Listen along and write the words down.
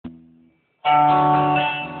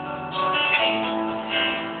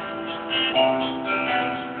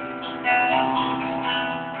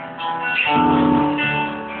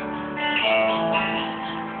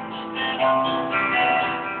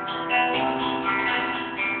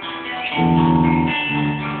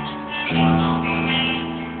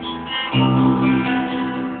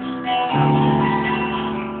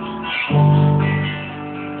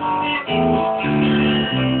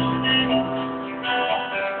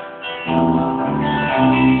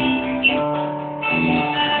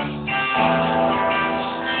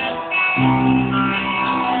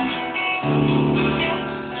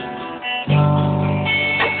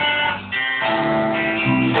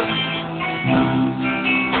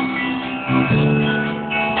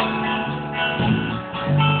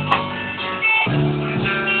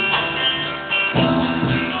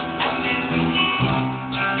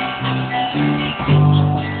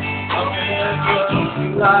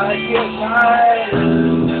Like it's night,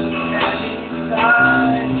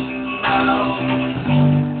 anytime now.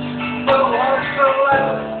 But what's the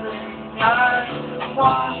last thing I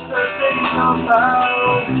want to think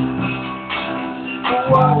about?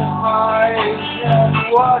 What am I, and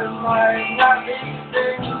what am I not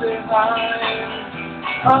leaving behind?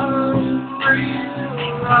 Unrealized,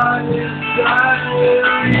 I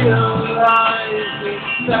realize it's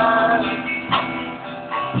time.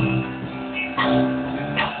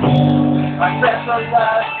 I bet the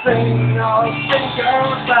last thing I'll think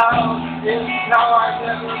about is how I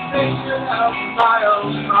never figured out my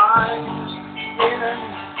own mind in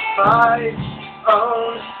my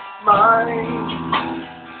own mind.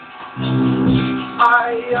 I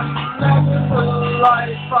imagined the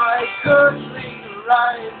life I could lead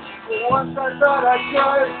right. Once I thought I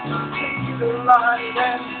could see the light,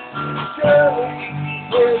 and surely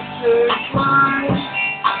it's blind.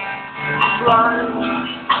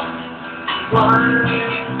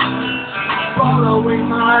 Following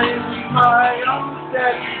my own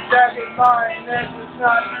steps, back in mind that was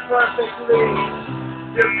not perfectly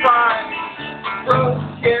defined.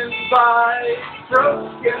 Broken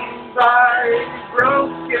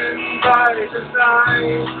by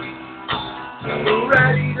design.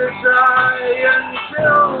 Ready to die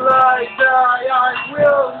until I die. I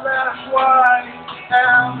will laugh. Why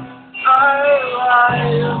am I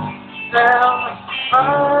alive? Am I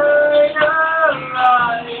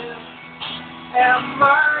alive? Am I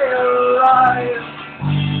alive?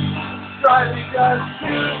 Striving just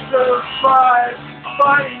to survive,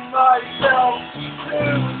 fighting myself to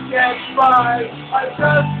get by. I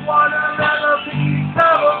just wanna live a piece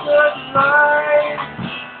of a good life,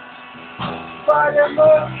 but it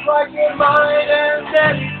looks like it might end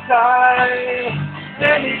anytime.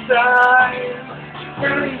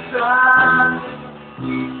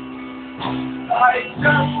 I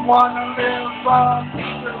just wanna live a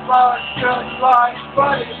piece of a good life,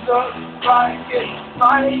 but it looks like it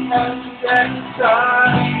might end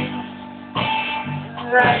anytime.